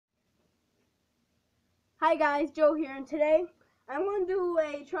Hi guys, Joe here, and today I'm going to do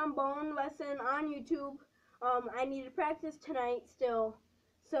a trombone lesson on YouTube. I need to practice tonight still,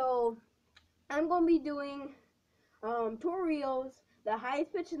 so I'm going to be doing toreeos, the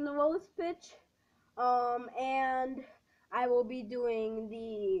highest pitch and the lowest pitch, and I will be doing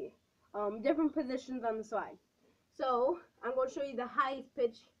the different positions on the slide. So I'm going to show you the highest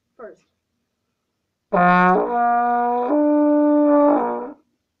pitch first. That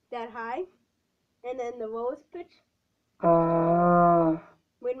high, and then the lowest pitch. Wait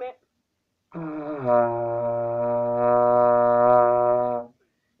a minute.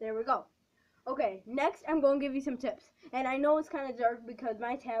 There we go. Okay, next I'm going to give you some tips. And I know it's kind of dark because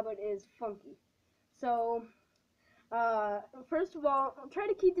my tablet is funky. So, first of all, try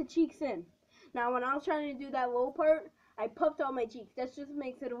to keep the cheeks in. Now, when I was trying to do that low part, I puffed all my cheeks. That just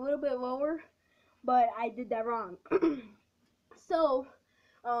makes it a little bit lower, but I did that wrong. So,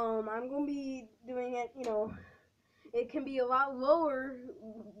 I'm going to be doing it, it can be a lot lower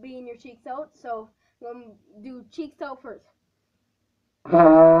being your cheeks out, so I'm going to do cheeks out first.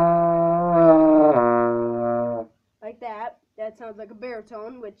 Like that. That sounds like a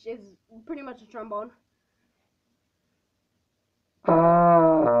baritone, which is pretty much a trombone.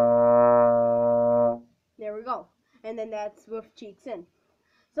 There we go. And then that's with cheeks in.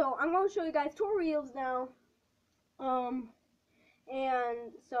 So I'm going to show you guys toreeos now.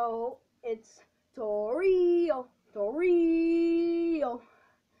 And so it's toreo, toreo.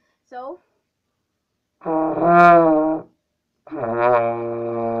 So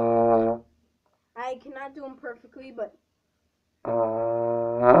I cannot do them perfectly, but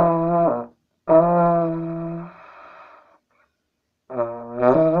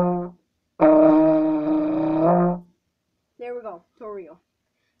there we go, toreo.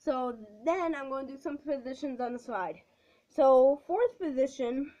 So then I'm going to do some positions on the slide. So fourth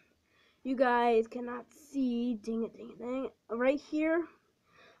position, you guys cannot see, dang it, right here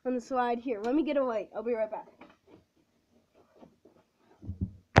on the slide here. Let me get a light. I'll be right back.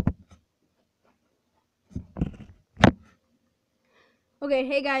 Okay,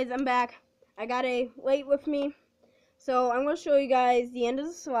 hey guys, I'm back. I got a light with me. So I'm going to show you guys the end of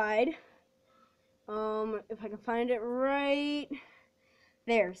the slide. If I can find it right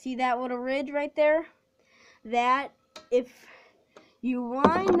there. See that little ridge right there? That, if you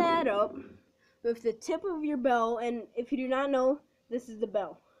line that up with the tip of your bell, and if you do not know, this is the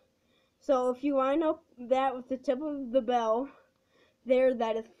bell. So if you line up that with the tip of the bell, there,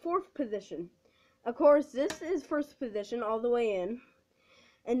 that is fourth position. Of course, this is first position all the way in.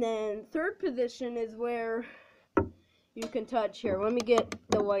 And then third position is where you can touch. Here, let me get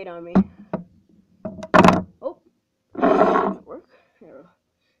the light on me. Oh, doesn't work. There,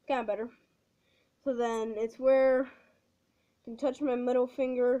 kind of better. So then it's where I can touch my middle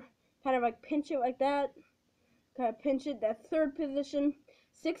finger, kind of like pinch it like that. Kind of pinch it. That's third position.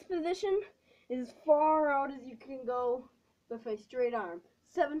 Sixth position is as far out as you can go with a straight arm.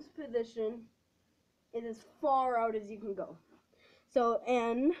 Seventh position is as far out as you can go. So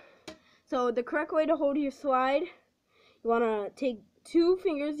the correct way to hold your slide, you want to take two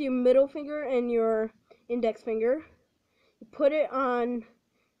fingers, your middle finger and your index finger. You put it on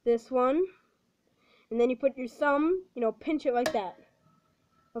this one, and then you put your thumb, pinch it like that.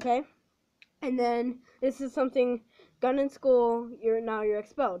 Okay? And then this is something done in school, you're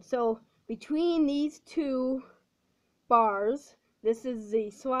expelled. So between these two bars, this is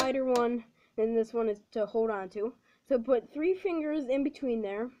the slider one, and this one is to hold on to. So put three fingers in between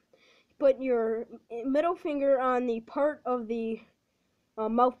there. Put your middle finger on the part of the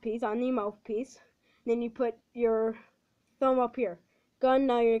mouthpiece, Then you put your thumb up here. Gun,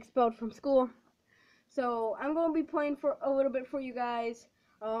 now you're expelled from school. So I'm going to be playing for a little bit for you guys.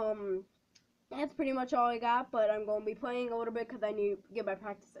 That's pretty much all I got, but I'm going to be playing a little bit because I need to get my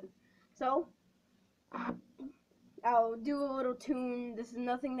practice in. So I'll do a little tune. This is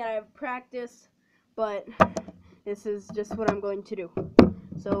nothing that I've practiced, but this is just what I'm going to do.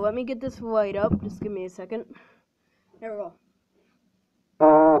 So let me get this light up. Just give me a second. There we go.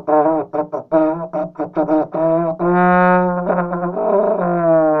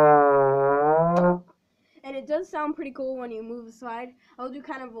 And it does sound pretty cool when you move the slide. I'll do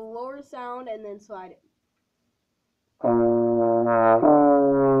kind of a lower sound and then slide it.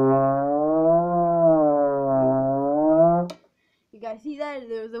 You guys see that?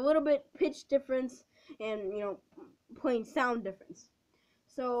 There's a little bit pitch difference and, playing sound difference.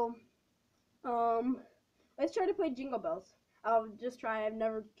 So, let's try to play Jingle Bells. I'll just try. I've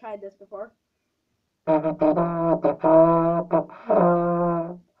never tried this before.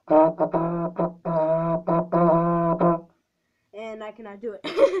 And I cannot do it.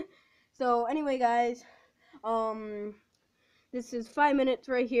 So anyway, guys, This is 5 minutes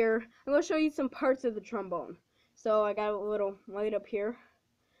right here. I'm going to show you some parts of the trombone. So I got a little light up here.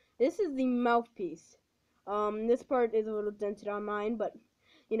 This is the mouthpiece. This part is a little dented on mine, but,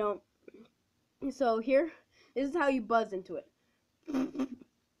 you know, so here, this is how you buzz into it.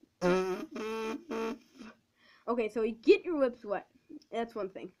 Okay, so you get your lips wet. That's one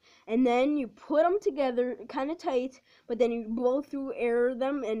thing. And then you put them together kind of tight, but then you blow through air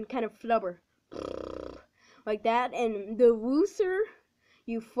them and kind of flubber. Like that. And the looser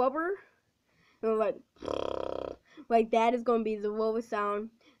you flubber, like that is going to be the lowest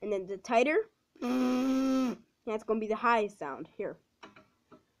sound. And then the tighter, that's going to be the highest sound. Here.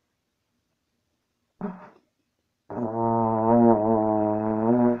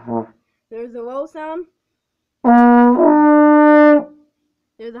 There's the low sound.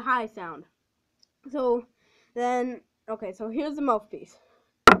 There's a high sound. So then, okay, so here's the mouthpiece.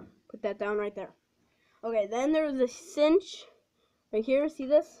 Put that down right there. Okay, then there's a cinch right here. See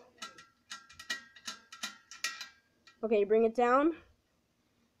this? Okay, you bring it down.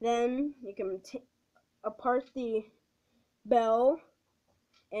 Then you can apart the bell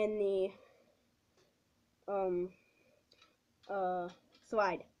and the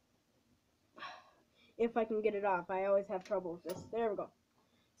slide. If I can get it off, I always have trouble with this. There we go.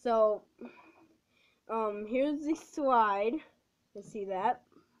 So, here's the slide. You see that?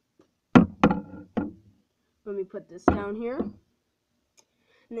 Let me put this down here.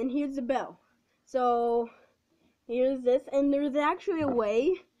 And then here's the bell. So, here's this. And there's actually a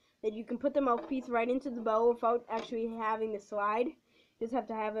way that you can put the mouthpiece right into the bell without actually having the slide. You just have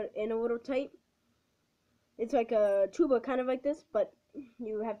to have it in a little tight. It's like a tuba, kind of like this, but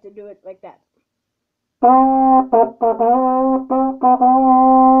you have to do it like that.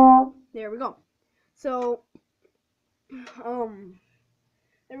 There we go. So,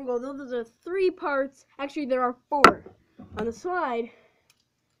 there we go. Those are 3 parts. Actually, there are 4. On the slide,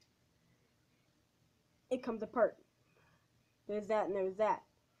 it comes apart. There's that and there's that.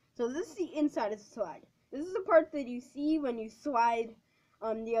 So this is the inside of the slide. This is the part that you see when you slide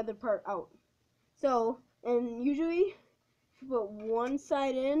the other part out. So, and usually, if you put one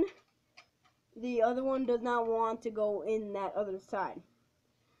side in, the other one does not want to go in that other side.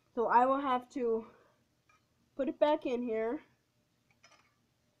 So I will have to put it back in here.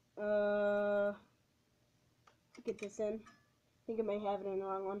 Get this in. I think I might have it in the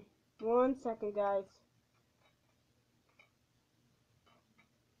wrong one. 1 second, guys.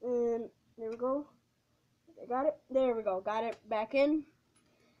 And there we go. I got it. There we go. Got it back in.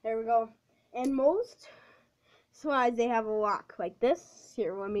 There we go. And most slides, they have a lock like this.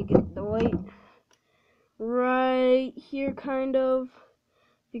 Here, let me get the light. Right here, kind of.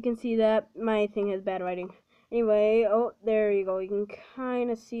 You can see that. My thing has bad lighting. Anyway, oh, there you go. You can kind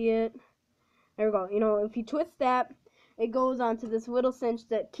of see it. There we go. You know, if you twist that, it goes onto this little cinch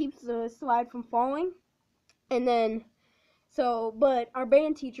that keeps the slide from falling. And then, so, but our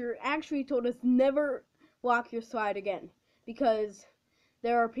band teacher actually told us never lock your slide again. Because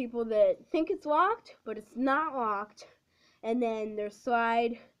there are people that think it's locked, but it's not locked. And then their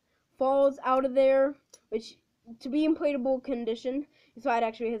slide falls out of there, which, to be in playable condition, the slide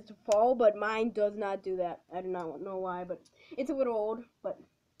actually has to fall, but mine does not do that. I do not know why, but it's a little old, but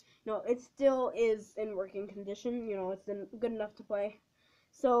no, it still is in working condition. You know, it's good enough to play.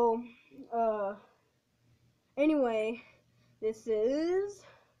 So, anyway, this is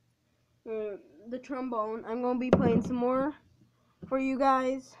the trombone. I'm going to be playing some more for you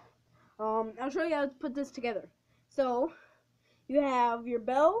guys. I'll show you how to put this together. So, you have your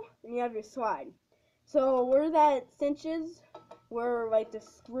bell and you have your slide. So where that cinch is, where like the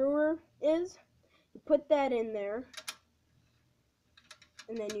screwer is, you put that in there,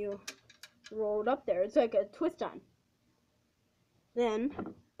 and then you roll it up there. It's like a twist on. Then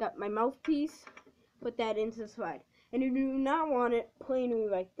got my mouthpiece, put that into the slide. And you do not want it plainly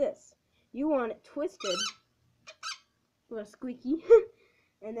like this. You want it twisted, a little squeaky,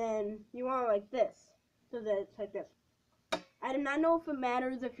 and then you want it like this, so that it's like this. I do not know if it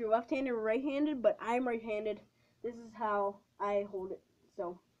matters if you're left-handed or right-handed, but I'm right-handed. This is how I hold it.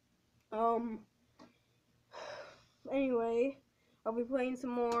 So, anyway, I'll be playing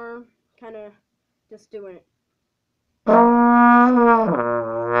some more, kind of just doing it.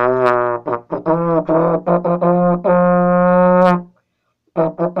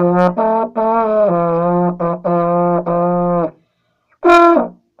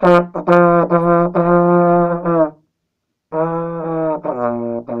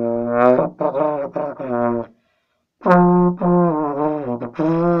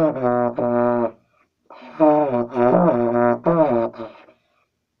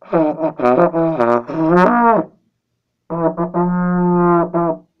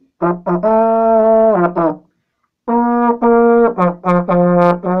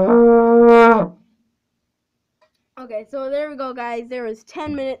 Okay, so there we go, guys. There was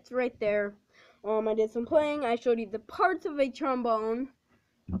 10 minutes right there. I did some playing. I showed you the parts of a trombone.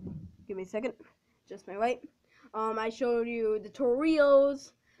 Give me a second. Just my light. I showed you the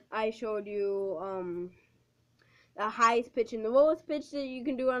toreeos. I showed you the highest pitch and the lowest pitch that you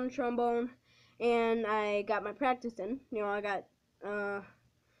can do on a trombone. And I got my practice in. You know, I got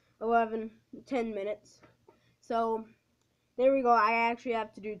 10 minutes. So there we go. I actually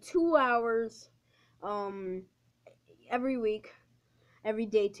have to do 2 hours every week. Every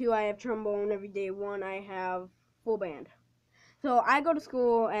day 2 I have trombone. Every day 1 I have full band. So I go to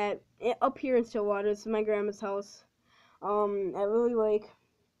school up here in Stillwater. This is my grandma's house. At Lily Lake.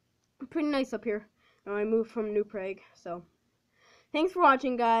 Pretty nice up here. I moved from New Prague. So thanks for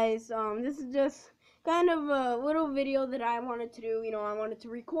watching, guys. This is just kind of a little video that I wanted to do. You know, I wanted to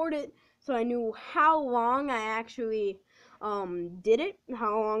record it so I knew how long I actually did it,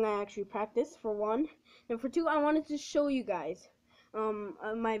 how long I actually practiced, for one. And for two, I wanted to show you guys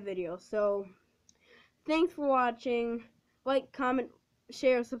my video. So thanks for watching. Like, comment,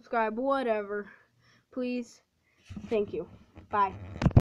 share, subscribe, whatever. Please. Thank you. Bye.